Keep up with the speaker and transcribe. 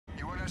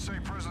USA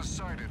presence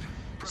sighted.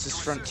 This is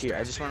Frontier.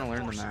 I just want to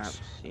learn the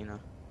maps, you know.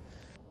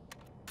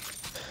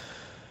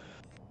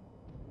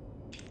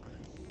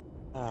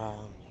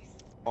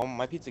 Well,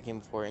 my pizza came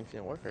before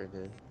Infinite Warfare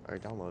did, or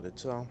downloaded,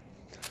 so.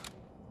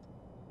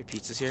 Your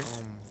pizza's here?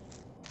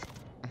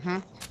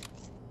 I'm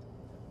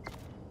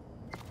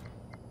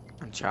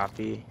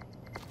choppy.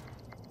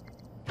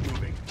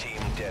 Moving. Team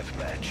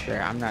deathmatch.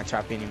 There, I'm not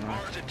choppy anymore.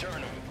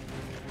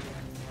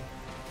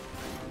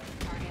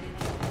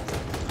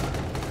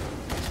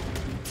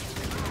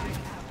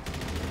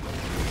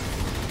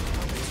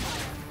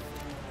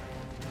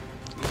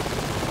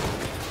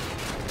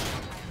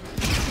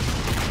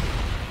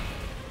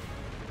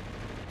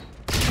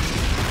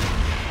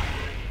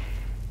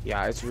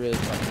 Yeah, it's really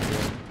fucking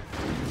good.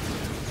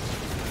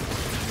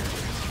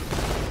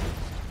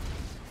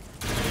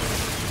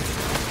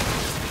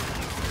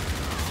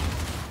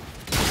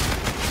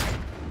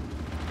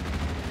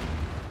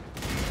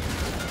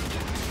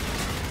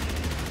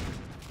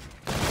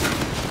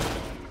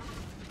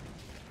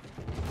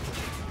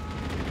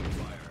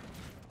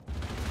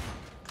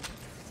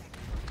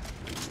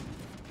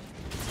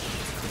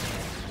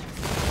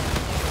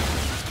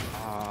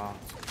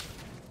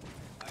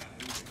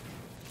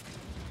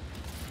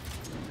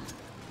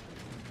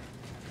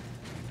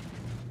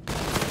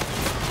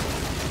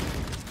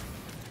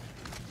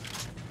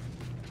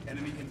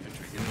 Enemy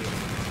infantry in the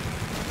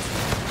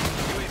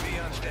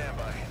UAV on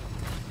standby.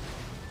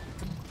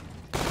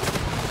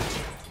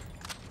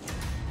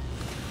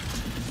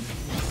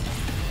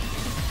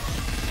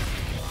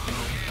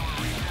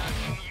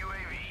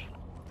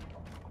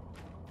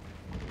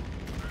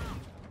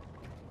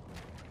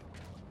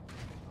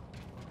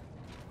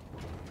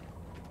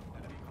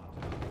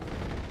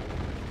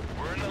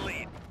 We're in the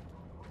lead.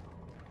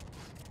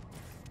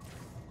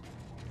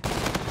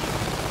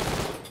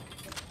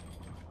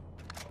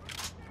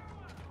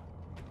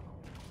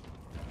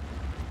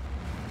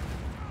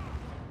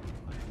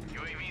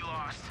 UAV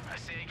lost. I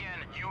say again,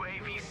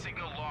 UAV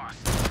signal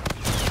lost.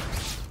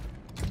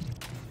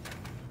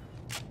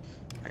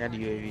 I got a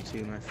UAV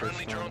too, my first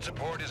Friendly one. drone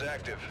support is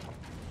active.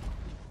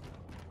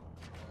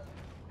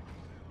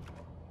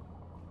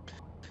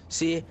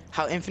 See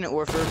how Infinite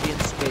Warfare would be in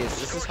space.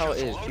 This is how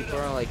it is. People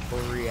are like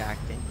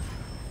overreacting.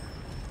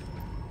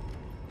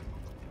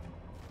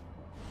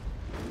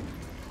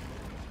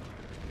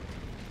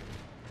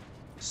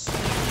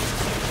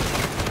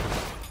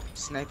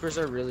 Snipers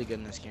are really good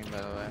in this game,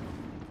 by the way.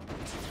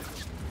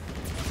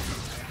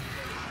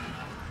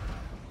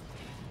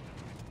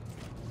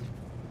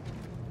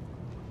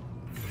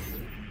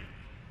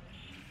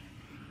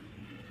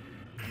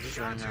 I'm just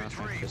running around with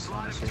my pistol,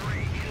 honestly.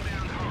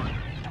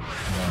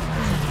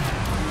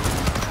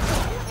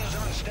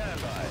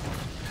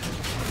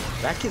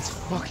 That kid's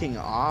fucking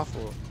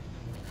awful.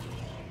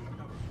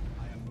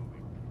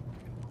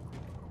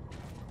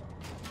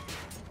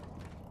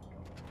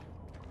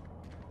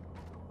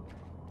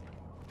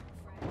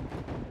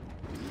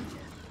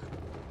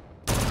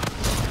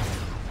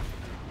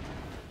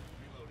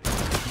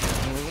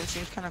 Logan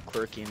seems kind of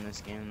quirky in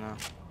this game, though.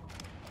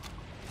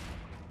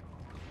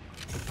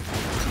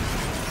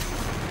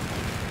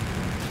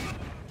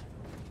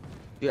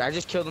 Dude, I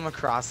just killed him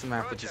across the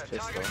map with his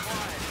pistol.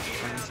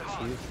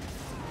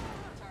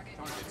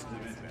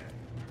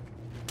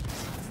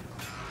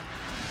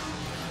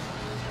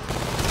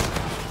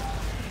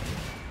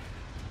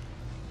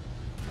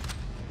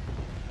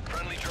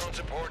 Friendly drone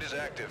support is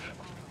active.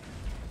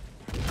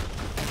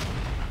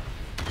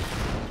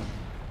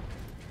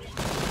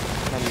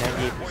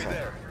 Way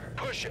there.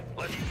 Push it.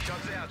 Let's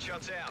shuts out.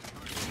 Shuts out.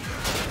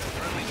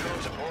 Friendly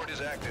drone support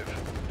is active.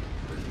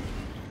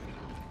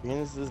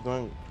 Gaines is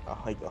going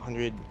like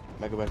 100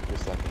 megabytes per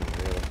second.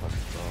 Really fucking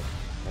slow.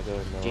 I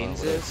don't know. Gaines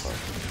what the is?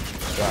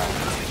 fuck.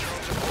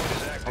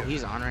 Yeah. Oh,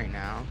 he's on right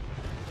now.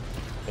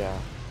 Yeah.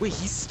 Wait,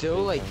 he's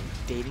still like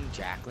dating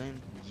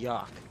Jacqueline?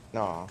 Yuck.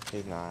 No,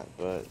 he's not.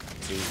 But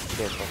he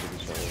can't fuck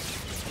with each other.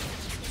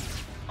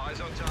 Eyes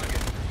on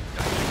target.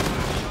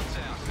 Shuts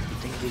out. I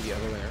think it'd be the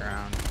other way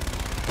around.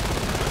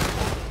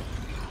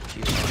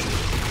 She's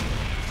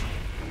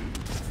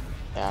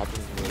Yeah, I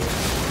think really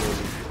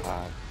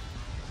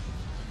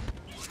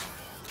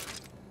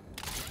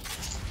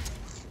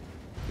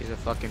he's a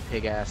fucking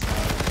pig ass.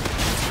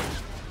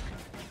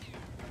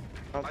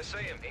 I see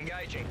him.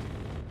 Engaging.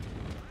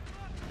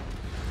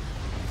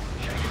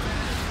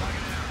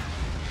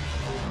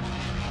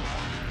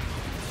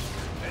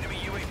 Enemy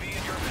UAV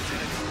in your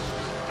vicinity.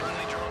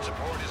 Friendly drone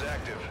support is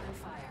active.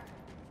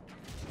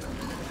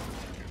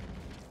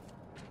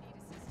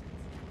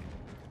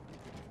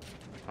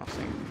 I'll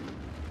see.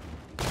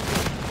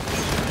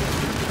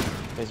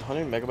 Is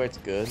 100 megabytes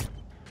good?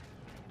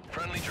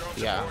 Friendly drone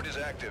Yeah. support is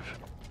active.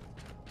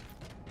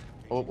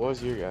 What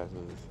was your guys'?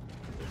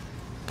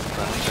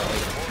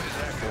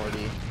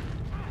 40.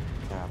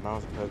 Yeah,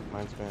 mine's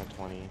been at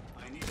 20.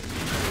 20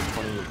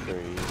 to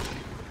 30.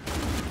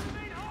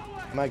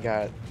 My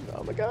god.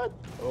 Oh my god.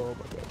 Oh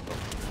my god.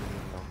 Oh.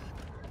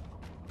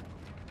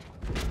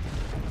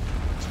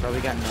 It's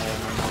probably got no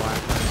one on the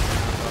left.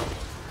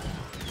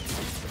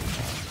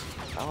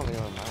 don't think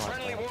I'm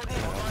Friendly warden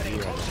providing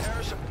close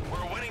air support.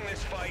 We're winning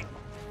this fight.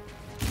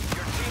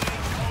 Your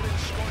teammate called in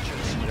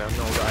scorches. You have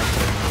no right.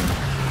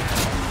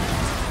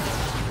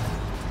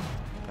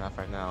 Not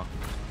right now.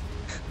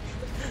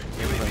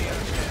 UAV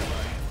on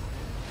standby.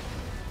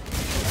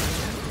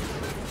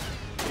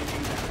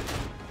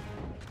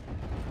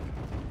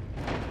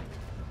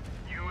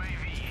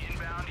 UAV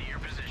inbound to your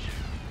position.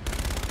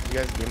 You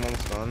guys game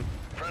almost done?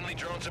 Friendly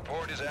drone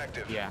support is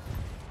active. Yeah.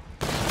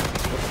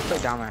 Let's play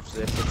down after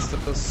this. It's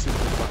still super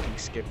fucking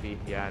skippy.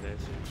 Yeah, it is.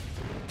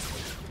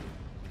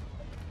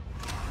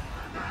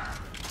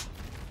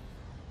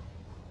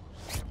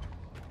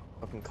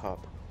 Fucking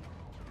cup.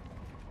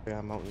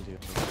 Yeah, Mountain Dew.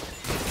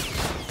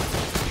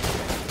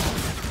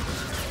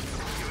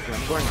 Dude,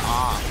 I'm going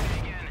off.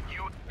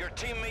 Your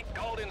teammate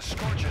called in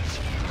scorches.